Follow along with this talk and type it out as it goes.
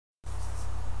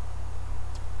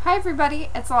Hi everybody,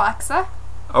 it's Alexa.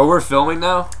 Oh, we're filming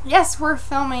now? Yes, we're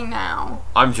filming now.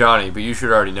 I'm Johnny, but you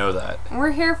should already know that.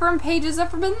 We're here from Pages of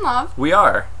Forbidden Love We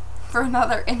are. for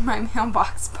another In My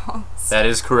Mailbox post. That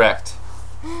is correct.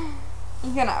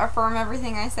 You gonna affirm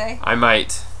everything I say? I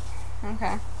might.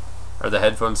 Okay. Are the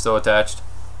headphones still attached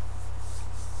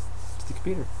to the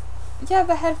computer? Yeah,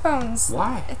 the headphones.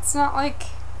 Why? It's not like...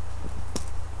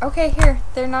 Okay, here.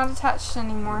 They're not attached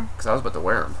anymore. Because I was about to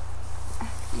wear them.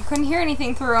 You couldn't hear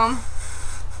anything through them.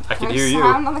 I could There's hear you.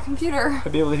 sound on the computer.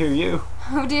 I'd be able to hear you.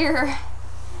 Oh dear.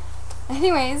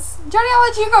 Anyways, Johnny, I'll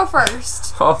let you go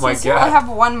first. Oh my Since you only god. have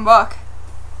one book.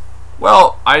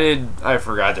 Well, I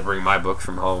forgot to bring my books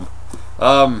from home.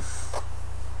 I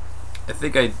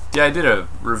think I did a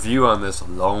review on this a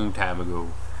long time ago.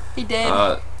 He did.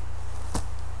 Are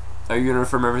you gonna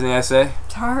affirm everything I say?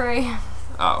 Sorry.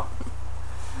 Oh.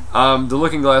 The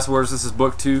Looking Glass Wars, this is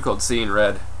book 2 called Seeing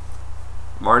Red.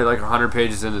 I'm already like 100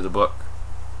 pages into the book.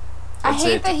 I That's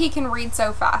hate it. that he can read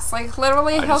so fast. Like,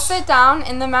 literally, I he'll just- sit down,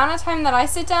 in the amount of time that I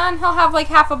sit down, he'll have like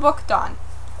half a book done.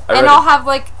 I And read I'll it. have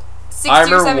like 60 I or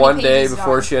 70 remember one day pages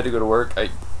before done. she had to go to work, I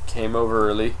came over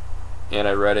early and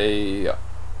I read a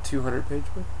 200-page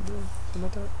book. Something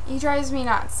like that. He drives me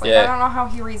nuts. Like, Yeah. I don't know how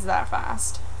he reads that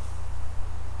fast.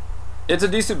 It's a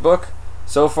decent book.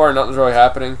 So far, nothing's really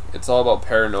happening. It's all about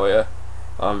paranoia.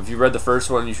 If you read the first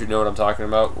one, you should know what I'm talking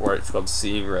about, where it's called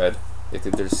Seeing Red. They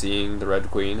think they're seeing the Red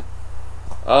Queen.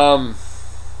 I don't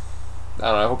know,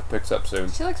 I hope it picks up soon.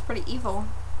 She looks pretty evil.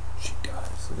 She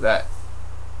does. Look at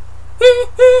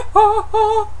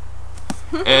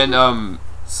that. And,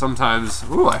 sometimes...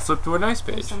 Ooh, I flipped to a nice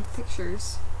There's page. some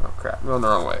pictures. Oh, crap. I'm going the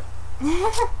wrong way.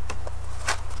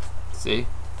 See?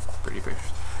 Pretty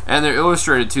pictures. And they're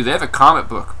illustrated, too. They have a comic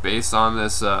book based on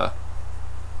this,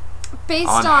 Based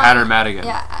on on... Hatter Madigan.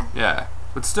 Yeah. Yeah.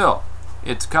 But still,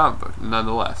 it's a comic book,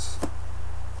 nonetheless.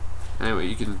 Anyway,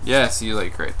 you can... Yeah, see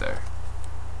Lake right there.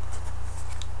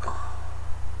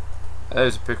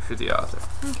 There's a picture of the author.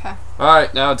 Okay.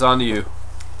 Alright, now it's on to you.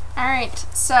 Alright,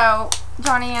 so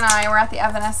Johnny and I were at the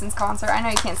Evanescence concert. I know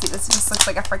you can't see this, it just looks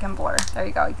like a freaking blur. There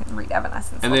you go, you can read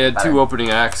Evanescence. And a they little had better. two opening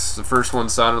acts. The first one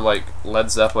sounded like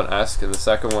Led Zeppelin-esque, and the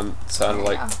second one sounded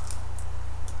There you like... go.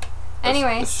 a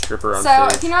Anyways, stripper on so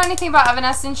stage. if you know anything about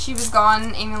Evanescence, she was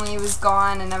gone, Amy Lee was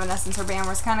gone, and Evanescence, her band,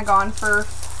 was kind of gone for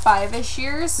 5-ish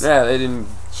years. Yeah, they didn't...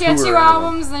 She had tour 2 or anything.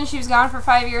 albums, and then she was gone for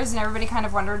 5 years, and everybody kind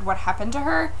of wondered what happened to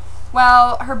her.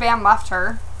 Well, her band left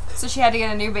her, so she had to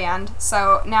get a new band.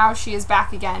 So now she is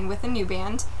back again with a new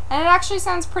band, and it actually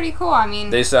sounds pretty cool. I mean,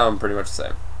 They sound pretty much the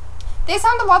same. they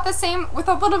sound a lot the same, with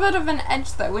a little bit of an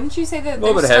edge, though. Wouldn't you say that A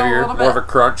little they're bit still heavier, a little more bit, of a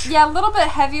crunch. yeah, a little bit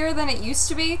heavier than it used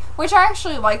to be, which I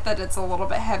actually like that it's a little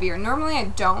bit heavier. Normally I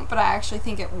don't, but I actually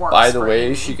think it works. By the for way,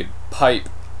 Amy. she could pipe.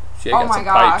 She Oh got my some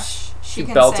gosh, pipes. she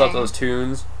can belts sing. out those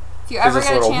tunes. If you There's ever this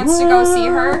get a little chance to go see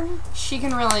her, she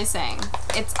can really sing.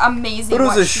 It's amazing. But it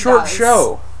was what a she short does.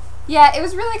 show. Yeah, it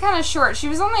was really kind of short. She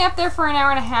was only up there for an hour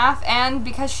and a half, and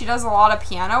because she does a lot of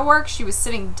piano work, she was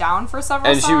sitting down for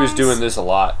several songs. And she was doing this a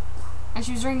lot. And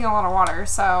she was drinking a lot of water,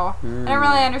 so I don't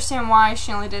really understand why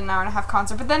she only did an hour and a half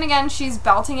concert. But then again, she's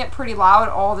belting it pretty loud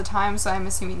all the time, so I'm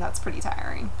assuming that's pretty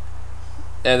tiring.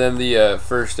 And then the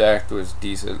first act was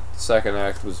decent. The second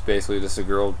act was basically just a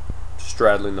girl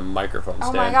straddling the microphone Oh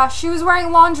stand. my gosh, she was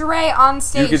wearing lingerie on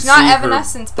stage. could Not see her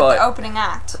Evanescence, but butt. the opening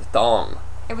act. Thong.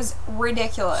 It was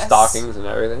ridiculous. Stockings and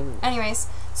everything. Anyways,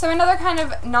 so another kind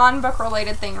of non-book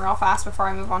related thing real fast before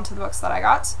I move on to the books that I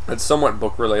got. It's somewhat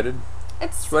book related.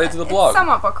 It's related to the blog. It's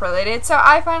somewhat book related. So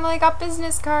I finally got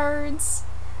business cards.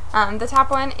 The top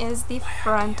one is the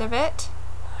front of it.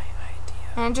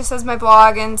 And it just says my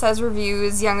blog and says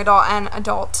reviews, young adult and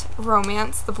adult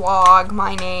romance, the blog,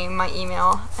 my name, my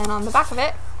email, and on the back of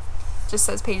it just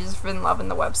says Pages of Forbidden Love and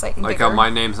the website in Like bigger. how my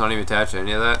name's not even attached to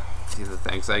any of that. See the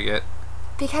thanks I get.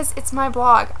 Because it's my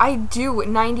blog. I do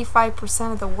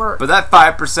 95% of the work. But that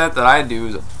 5% that I do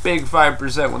is a big 5%.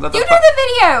 Without you that do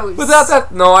the videos! Without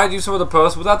that, no, I do some of the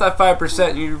posts. Without that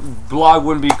 5%, your blog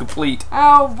wouldn't be complete.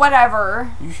 Oh,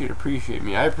 whatever. You should appreciate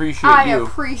me. I appreciate I you.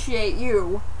 appreciate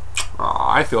you.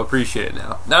 Aw, I feel appreciated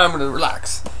now. Now I'm gonna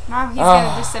relax. Now he's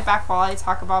gonna just sit back while I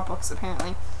talk about books,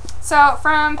 apparently. So,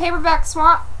 from Paperback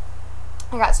Swamp,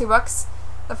 I got 2 books.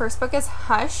 The first book is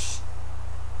Hush.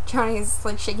 Johnny's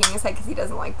like shaking his head because he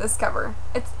doesn't like this cover.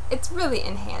 It's really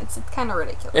enhanced. It's kind of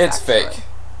ridiculous. It's actually. fake.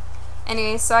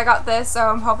 Anyway, so I got this, so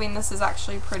I'm hoping this is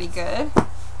actually pretty good.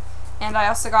 And I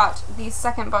also got the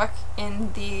second book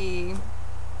in the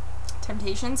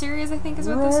Temptation series, I think is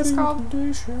what this is called.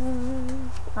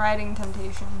 Riding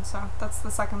Temptation. So that's the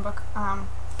second book.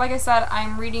 Like I said,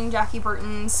 I'm reading Jackie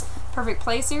Burton's Perfect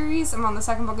Play series. I'm on the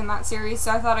second book in that series,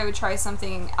 so I thought I would try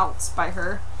something else by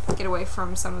her. Get away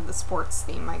from some of the sports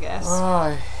theme, I guess. Oh,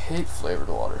 I hate flavored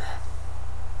water.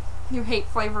 You hate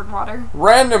flavored water?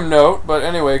 Random note, but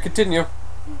anyway, continue.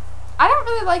 I don't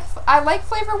really like... I like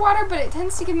flavored water, but it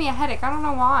tends to give me a headache. I don't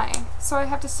know why. So I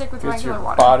have to stick with regular your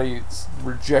water. Body's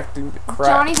rejecting the crap.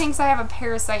 Johnny thinks I have a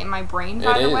parasite in my brain,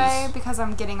 by It the is. way, because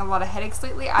I'm getting a lot of headaches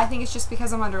lately. I think it's just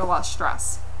because I'm under a lot of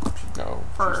stress No.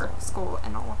 for school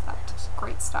and all of that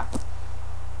great stuff.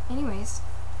 Anyways.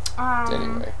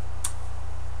 Anyway.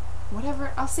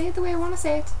 Whatever. I'll say it the way I want to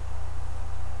say it.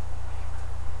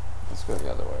 Let's go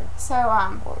the other way. So,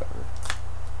 Whatever.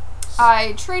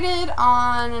 I traded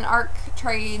on an ARC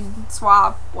trade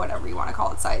swap, whatever you want to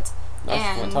call it, site.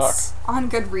 And on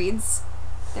Goodreads,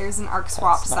 there's an ARC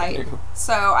swap site. New.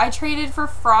 So I traded for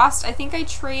Frost. I think I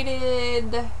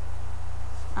traded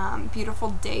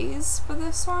Beautiful Days for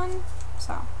this one.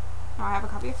 So now I have a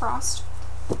copy of Frost.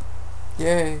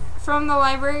 Yay. From the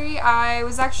library, I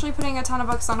was actually putting a ton of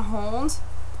books on hold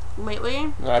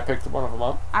lately. And I picked one of them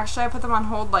up. Actually, I put them on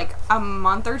hold like a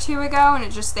month or two ago,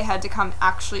 and they had to come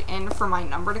actually in for my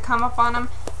number to come up on them.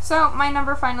 So my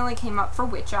number finally came up for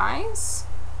Witch Eyes.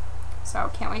 So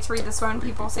can't wait to read this one.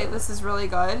 People say this is really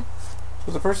good.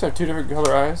 Does the person have two different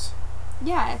color eyes?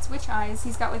 Yeah, it's Witch Eyes.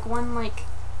 He's got like one like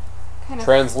kind of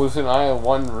translucent eye and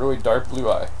one really dark blue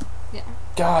eye. Yeah.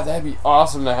 God, that'd be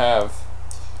awesome to have.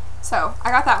 So I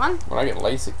got that one. When I get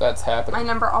LASIK, that's happening. My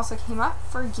number also came up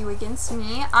for You Against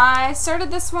Me. I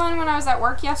started this one when I was at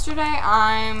work yesterday.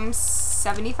 I'm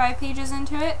 75 pages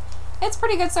into it. It's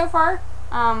pretty good so far.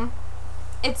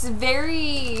 It's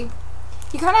very...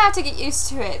 You kind of have to get used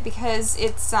to it because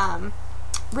it's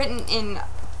written in...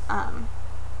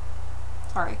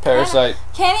 sorry. Parasite.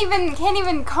 Can't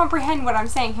even comprehend what I'm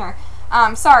saying here.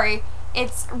 Sorry.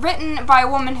 It's written by a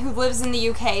woman who lives in the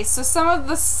UK, so some of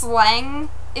the slang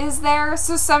is there,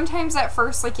 so sometimes at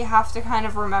first, like, you have to kind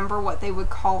of remember what they would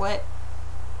call it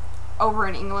over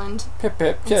in England. Pip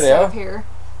pip, instead of here.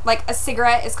 Like, a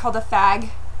cigarette is called a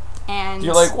fag, and...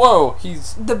 You're like, whoa,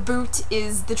 he's... The boot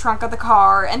is the trunk of the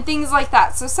car, and things like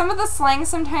that. So some of the slang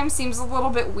sometimes seems a little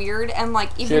bit weird, and,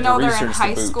 like, even though they're in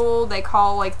high school, they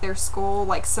call, like, their school,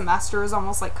 like, semesters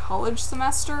almost like college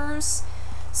semesters.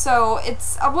 So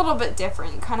it's a little bit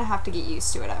different. You kind of have to get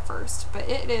used to it at first, but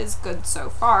it is good so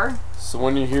far. So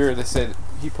when you hear they said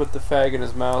he put the fag in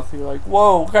his mouth, you're like,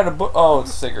 whoa, what kind of book? Oh,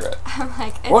 it's a cigarette. I'm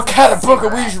like, it's what kind of book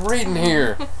are we reading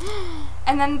here?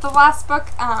 And then the last book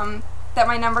that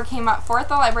my number came up for at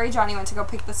the library, Johnny went to go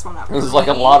pick this one up. It was like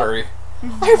a lottery. I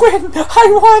win! I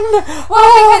won!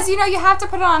 Well, because, you know, you have to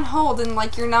put it on hold and,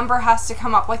 like, your number has to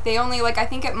come up. Like, they only, like, I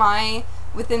think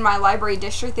within my library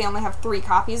district, they only have 3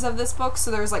 copies of this book, so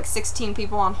there's like 16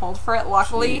 people on hold for it.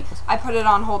 Luckily, jeez. I put it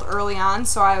on hold early on,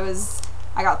 so I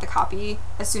got the copy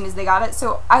as soon as they got it.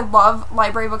 So I love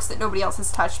library books that nobody else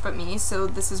has touched but me, so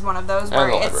this is one of those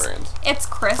where it's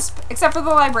crisp, except for the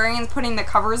librarians putting the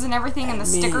covers and everything and the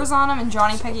stickers on them and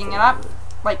Johnny picking it up.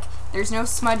 Like, there's no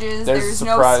smudges, there's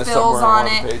no spills on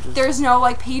it, there's no,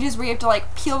 like, pages where you have to,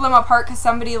 like, peel them apart because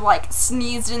somebody, like,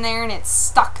 sneezed in there and it's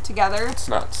stuck together. It's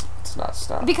not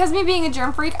stuff. Because me being a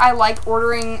germ freak, I like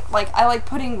ordering, like, I like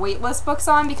putting waitlist books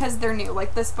on because they're new.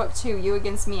 Like this book too, You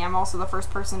Against Me, I'm also the first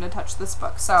person to touch this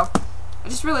book. So I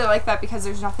just really like that because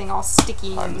there's nothing all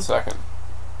sticky and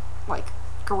like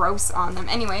gross on them.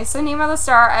 Anyway, so Name of the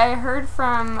Star, I heard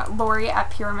from Lori at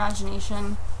Pure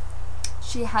Imagination.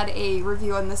 She had a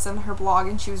review on this on her blog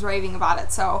and she was raving about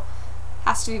it, so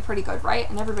has to be pretty good, right?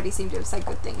 And everybody seemed to have said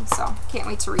good things, so can't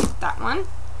wait to read that one.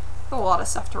 A lot of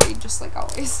stuff to read, just like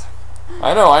always.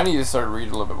 I know, I need to start reading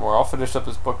a little bit more. I'll finish up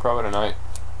this book probably tonight.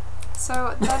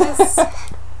 So, that is...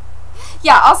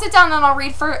 Yeah, I'll sit down and I'll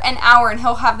read for an hour and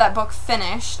he'll have that book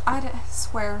finished. I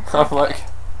swear. I'm like...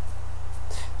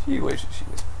 She wishes she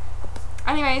was...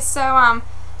 Anyway, so,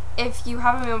 if you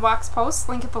have a mailbox post,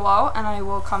 link it below and I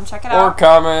will come check it out. Or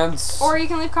comments. Or you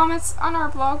can leave comments on our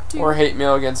blog, too. Or hate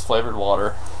mail against flavored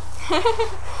water.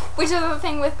 Which is the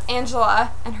thing with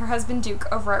Angela and her husband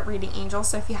Duke over at Reading Angel.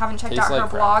 So if you haven't checked out her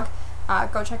blog,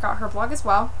 go check out her blog as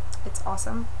well. It's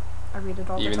awesome. I read it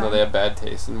all the time. Even though they have bad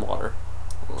taste in water.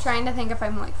 Trying to think if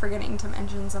I'm like forgetting to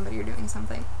mention somebody or doing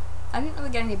something. I didn't really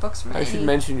get any books from I should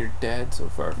mention your dad so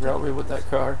far. Forgot me with that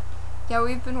car. Yeah,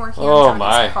 we've been working on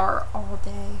Johnny's car all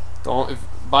day.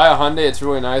 Buy a Hyundai, it's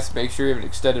really nice. Make sure you have an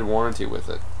extended warranty with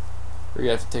it. Or you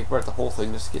have to take apart the whole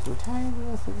thing just to get to a tiny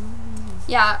little thing.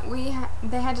 Yeah,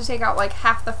 they had to take out like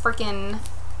half the freaking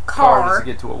car just to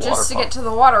get to a water just to get to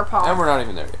the water pump. And we're not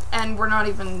even there yet. And we're not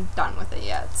even done with it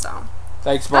yet, so.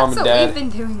 Thanks, Mom and Dad. That's what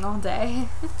we've been doing all day.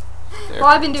 Well,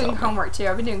 I've been doing homework too.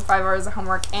 I've been doing 5 hours of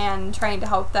homework and trying to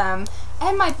help them.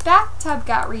 And my bathtub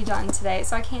got redone today,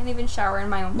 so I can't even shower in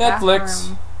my own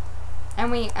bathroom.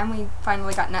 And we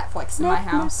finally got Netflix in my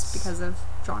house because of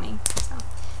Johnny. So.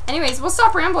 Anyways, we'll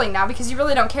stop rambling now because you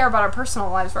really don't care about our personal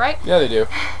lives, right? Yeah, they do.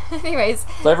 Anyways.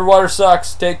 Flavored water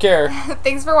sucks. Take care.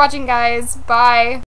 Thanks for watching, guys. Bye.